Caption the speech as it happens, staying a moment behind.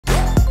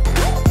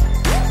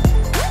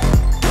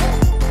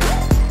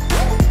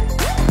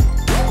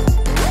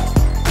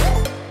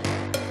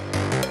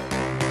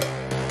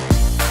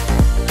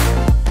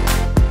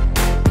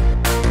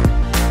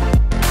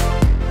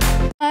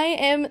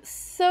I'm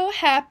so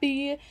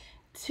happy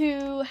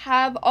to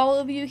have all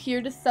of you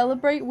here to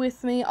celebrate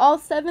with me, all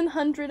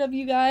 700 of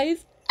you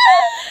guys.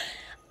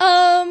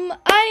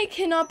 I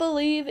cannot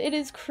believe it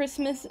is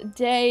Christmas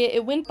Day.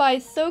 It went by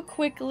so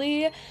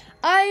quickly.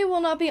 I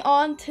will not be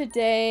on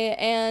today,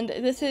 and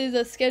this is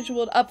a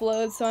scheduled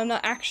upload, so I'm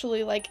not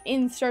actually like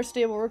in Star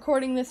Stable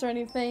recording this or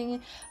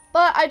anything.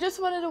 But I just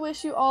wanted to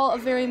wish you all a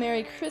very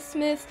Merry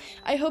Christmas.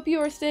 I hope you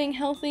are staying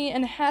healthy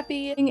and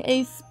happy.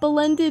 A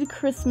splendid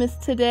Christmas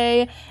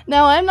today.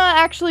 Now, I'm not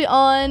actually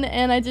on,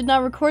 and I did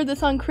not record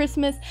this on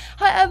Christmas.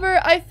 However,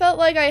 I felt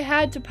like I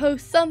had to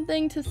post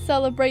something to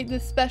celebrate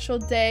this special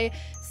day.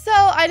 So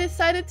I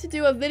decided to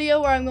do a video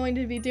where I'm going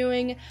to be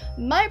doing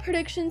my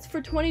predictions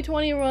for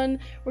 2021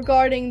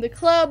 regarding the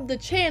club, the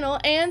channel,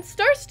 and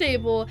Star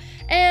Stable.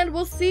 And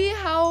we'll see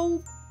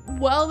how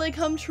well they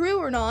come true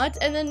or not.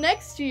 And then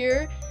next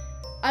year,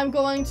 I'm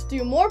going to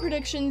do more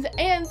predictions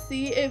and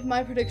see if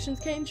my predictions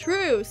came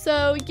true.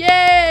 So,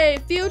 yay!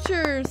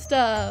 Future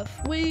stuff!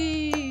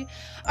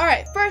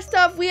 Alright, first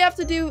off, we have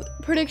to do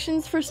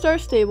predictions for Star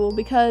Stable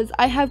because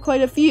I have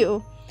quite a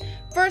few.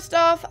 First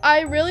off,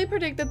 I really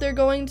predict that they're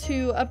going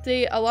to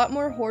update a lot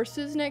more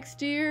horses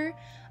next year.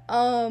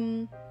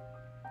 I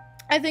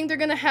think they're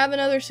going to have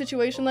another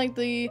situation like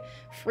the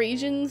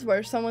Frisians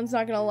where someone's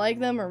not going to like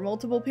them or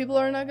multiple people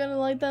are not going to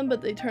like them,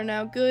 but they turn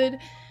out good.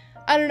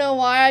 I don't know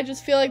why, I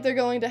just feel like they're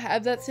going to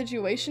have that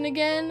situation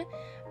again.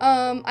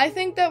 I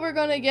think that we're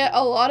going to get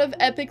a lot of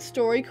epic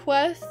story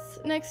quests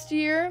next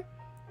year.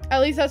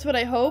 At least that's what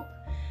I hope.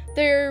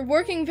 They're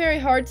working very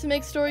hard to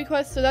make story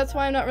quests, so that's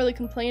why I'm not really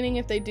complaining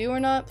if they do or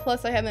not.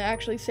 Plus, I haven't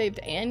actually saved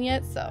Anne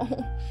yet,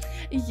 so,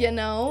 you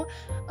know.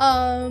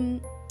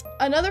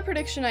 Another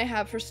prediction I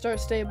have for Star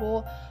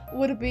Stable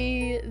would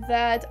be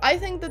that I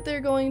think that they're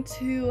going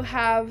to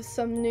have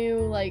some new,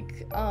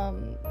 like,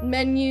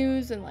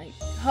 menus and, like,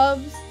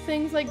 hubs,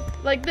 things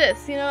like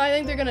this, you know. I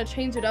think they're going to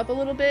change it up a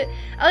little bit.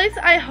 At least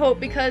I hope,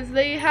 because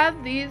they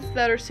have these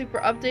that are super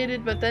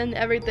updated, but then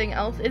everything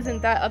else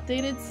isn't that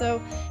updated, so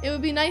it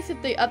would be nice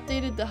if they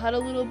updated the HUD a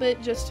little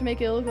bit just to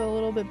make it look a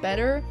little bit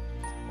better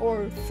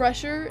or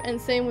fresher, and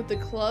same with the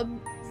club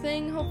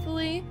thing,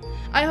 hopefully.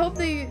 I hope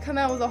they come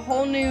out with a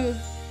whole new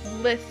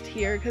list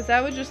here, because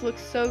that would just look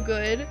so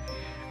good.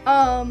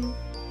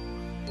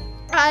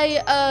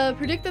 I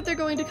predict that they're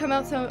going to come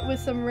out with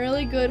some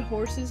really good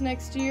horses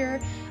next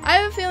year. I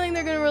have a feeling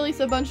they're going to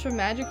release a bunch of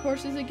magic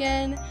horses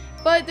again,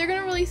 but they're going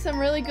to release some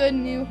really good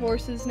new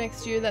horses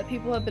next year that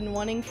people have been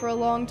wanting for a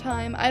long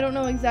time. I don't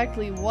know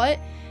exactly what,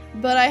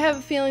 but I have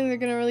a feeling they're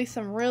going to release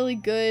some really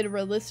good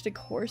realistic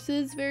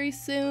horses very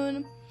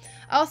soon.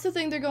 I also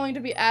think they're going to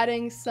be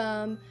adding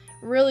some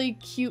really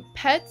cute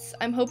pets.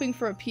 I'm hoping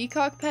for a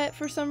peacock pet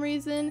for some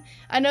reason.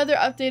 I know they're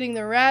updating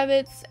the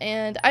rabbits,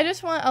 and I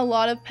just want a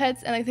lot of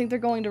pets, and I think they're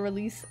going to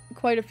release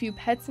quite a few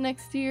pets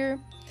next year.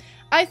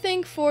 I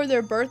think for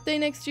their birthday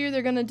next year,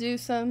 they're going to do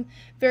some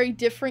very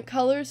different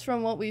colors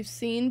from what we've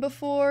seen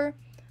before.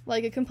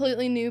 Like a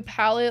completely new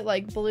palette,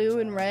 like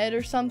blue and red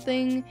or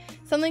something.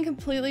 Something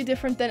completely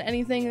different than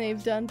anything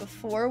they've done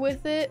before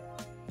with it.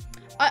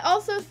 I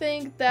also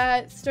think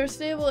that Star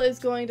Stable is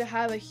going to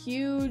have a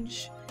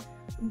huge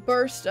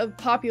burst of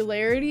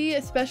popularity,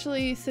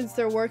 especially since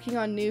they're working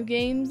on new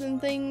games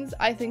and things.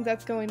 I think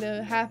that's going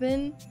to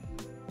happen.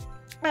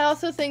 I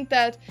also think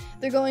that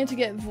they're going to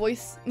get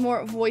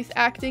more voice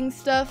acting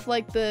stuff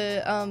like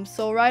the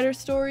Soul Rider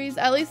stories.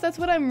 At least that's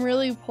what I'm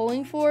really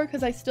pulling for,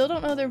 because I still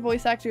don't know their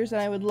voice actors,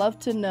 and I would love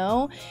to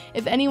know.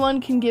 If anyone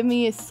can give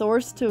me a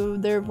source to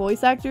their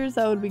voice actors,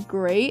 that would be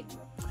great.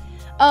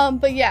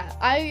 But yeah,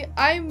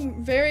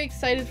 I'm very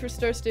excited for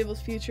Star Stable's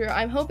future.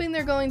 I'm hoping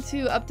they're going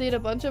to update a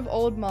bunch of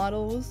old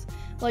models,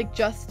 like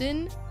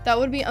Justin. That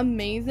would be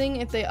amazing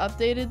if they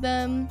updated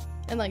them,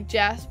 and like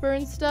Jasper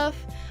and stuff.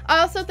 I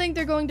also think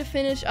they're going to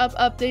finish up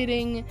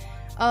updating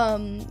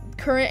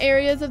current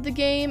areas of the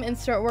game and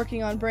start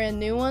working on brand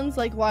new ones,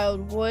 like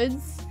Wild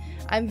Woods.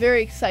 I'm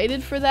very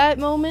excited for that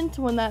moment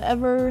when that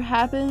ever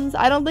happens.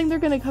 I don't think they're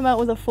going to come out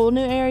with a full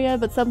new area,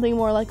 but something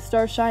more like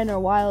Starshine or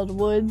Wild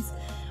Woods,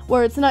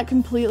 where it's not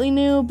completely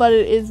new, but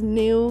it is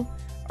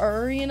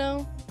newer, you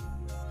know?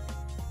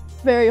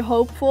 Very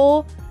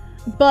hopeful,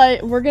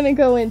 but we're gonna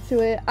go into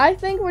it. I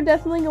think we're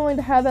definitely going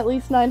to have at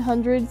least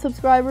 900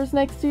 subscribers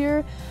next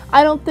year.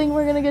 I don't think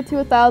we're gonna get to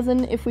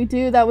 1,000. If we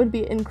do, that would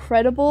be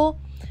incredible.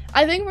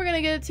 I think we're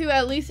gonna get it to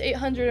at least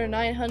 800 or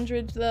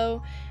 900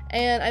 though,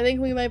 and I think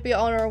we might be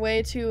on our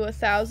way to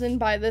 1,000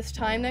 by this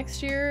time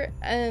next year,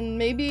 and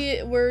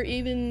maybe we're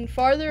even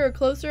farther or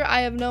closer.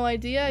 I have no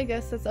idea. I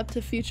guess that's up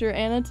to future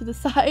Anna to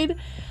decide.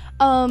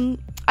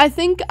 I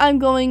think I'm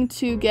going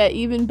to get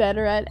even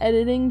better at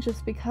editing,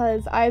 just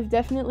because I've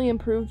definitely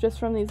improved just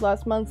from these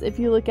last months. If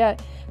you look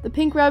at the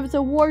Pink Rabbits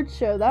Awards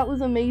show, that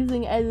was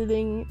amazing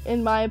editing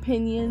in my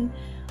opinion.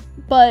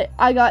 But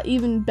I got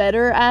even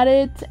better at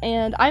it,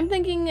 and I'm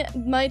thinking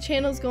my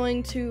channel's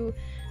going to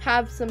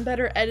have some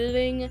better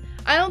editing.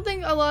 I don't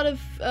think a lot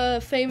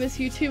of famous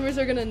YouTubers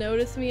are gonna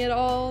notice me at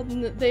all.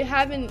 They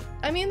haven't,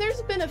 I mean,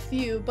 there's been a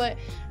few, but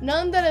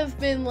none that have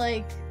been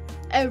like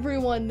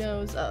everyone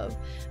knows of.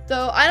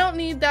 Though I don't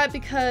need that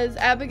because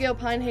Abigail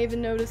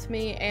Pinehaven noticed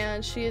me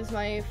and she is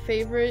my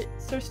favorite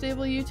Star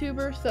Stable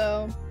YouTuber,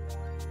 so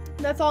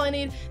that's all I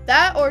need.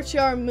 That or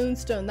Chiara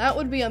Moonstone, that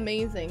would be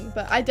amazing,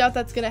 but I doubt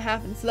that's gonna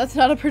happen, so that's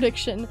not a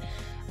prediction.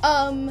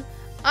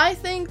 I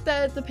think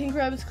that the Pink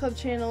Rabbits Club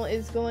channel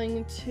is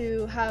going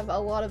to have a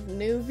lot of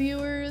new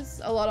viewers.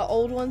 A lot of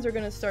old ones are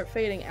going to start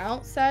fading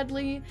out,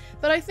 sadly.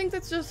 But I think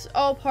that's just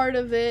all part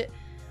of it.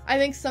 I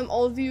think some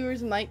old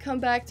viewers might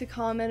come back to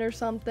comment or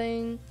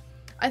something.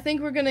 I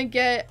think we're going to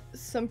get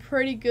some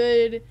pretty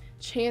good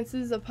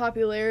chances of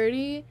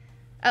popularity,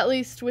 at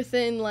least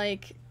within,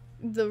 like,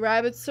 the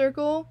Rabbit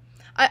circle.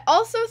 I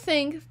also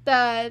think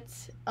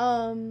that,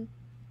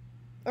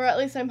 or at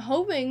least I'm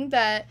hoping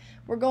that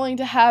we're going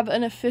to have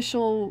an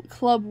official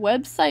club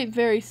website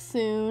very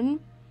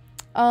soon,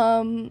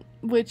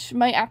 which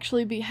might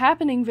actually be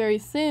happening very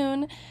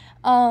soon.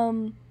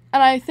 And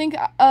I think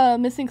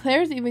Missing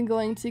Claire's even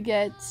going to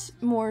get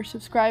more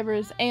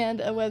subscribers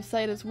and a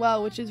website as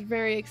well, which is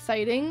very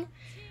exciting.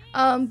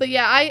 But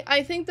yeah,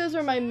 I think those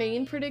are my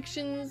main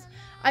predictions.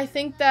 I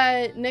think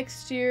that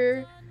next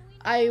year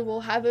I will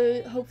have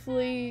a,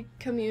 hopefully,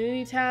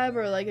 community tab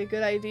or like a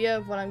good idea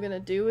of what I'm going to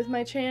do with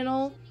my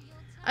channel.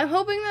 I'm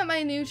hoping that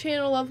my new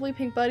channel, Lovely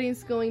Pink Buddy,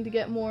 is going to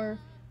get more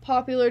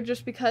popular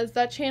just because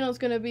that channel is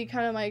going to be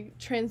kind of my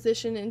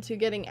transition into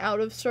getting out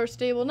of Star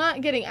Stable.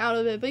 Not getting out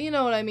of it, but you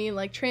know what I mean,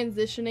 like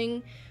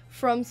transitioning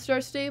from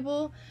Star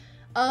Stable.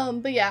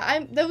 But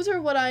yeah, those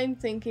are what I'm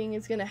thinking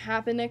is going to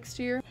happen next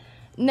year.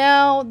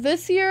 Now,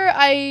 this year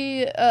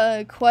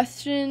I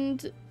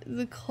questioned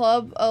the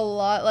club a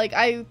lot. Like,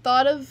 I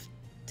thought of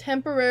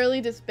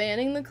temporarily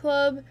disbanding the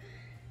club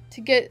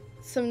to get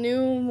some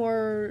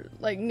more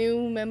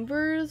new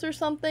members or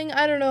something.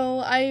 I don't know.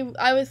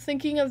 I was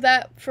thinking of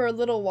that for a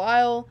little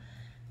while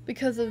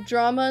because of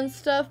drama and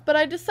stuff, but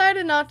I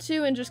decided not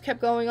to and just kept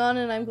going on,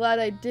 and I'm glad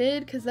I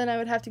did because then I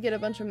would have to get a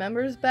bunch of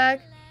members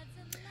back.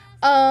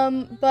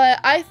 But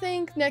I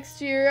think next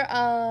year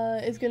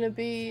is going to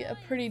be a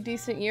pretty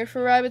decent year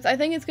for Rabbits. I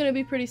think it's going to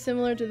be pretty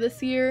similar to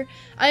this year.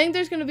 I think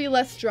there's going to be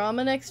less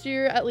drama next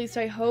year, at least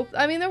I hope.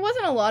 I mean, there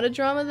wasn't a lot of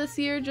drama this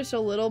year, just a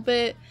little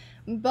bit.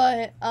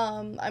 But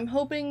I'm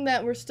hoping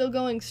that we're still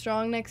going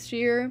strong next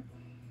year.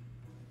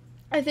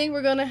 I think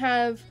we're going to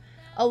have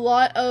a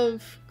lot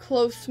of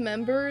close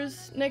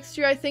members next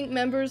year. I think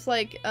members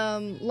like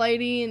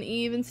Lighty and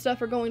Eve and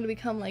stuff are going to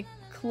become like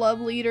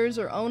club leaders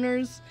or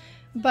owners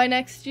by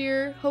next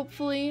year,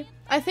 hopefully.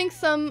 I think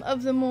some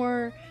of the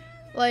more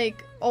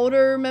like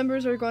older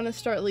members are going to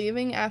start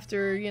leaving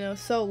after, you know,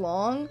 so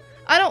long.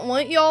 I don't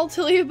want y'all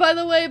to leave, by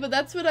the way, but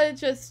that's what I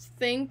just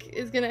think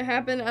is going to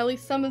happen. At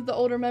least some of the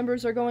older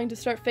members are going to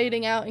start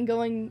fading out and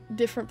going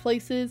different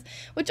places,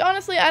 which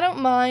honestly I don't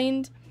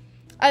mind.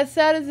 As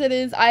sad as it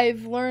is,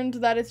 I've learned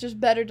that it's just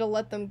better to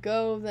let them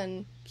go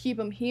than keep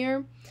them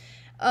here.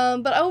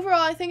 But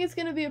overall, I think it's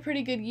going to be a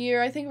pretty good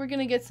year. I think we're going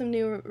to get some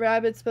new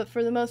rabbits, but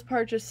for the most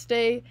part, just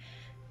stay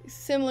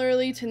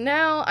similarly to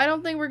now. I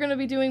don't think we're going to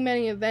be doing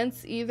many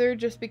events either,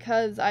 just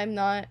because I'm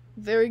not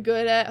very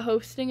good at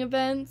hosting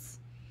events.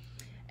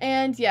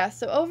 And yeah,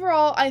 so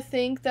overall, I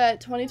think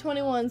that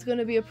 2021 is going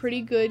to be a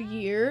pretty good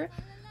year,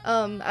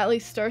 at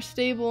least Star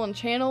Stable and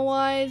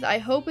channel-wise. I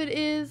hope it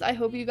is. I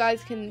hope you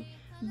guys can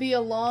be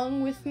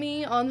along with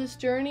me on this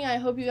journey. I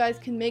hope you guys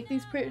can make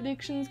these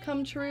predictions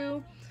come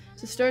true.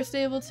 To Star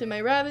Stable, to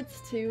my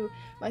rabbits, to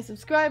my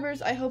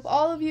subscribers. I hope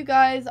all of you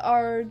guys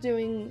are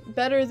doing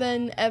better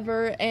than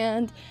ever,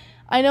 and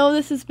I know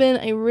this has been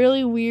a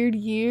really weird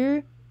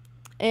year,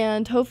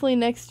 and hopefully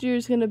next year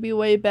is going to be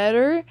way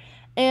better.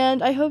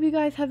 And I hope you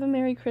guys have a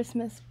Merry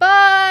Christmas.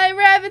 Bye!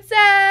 Rabbits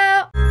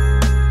out!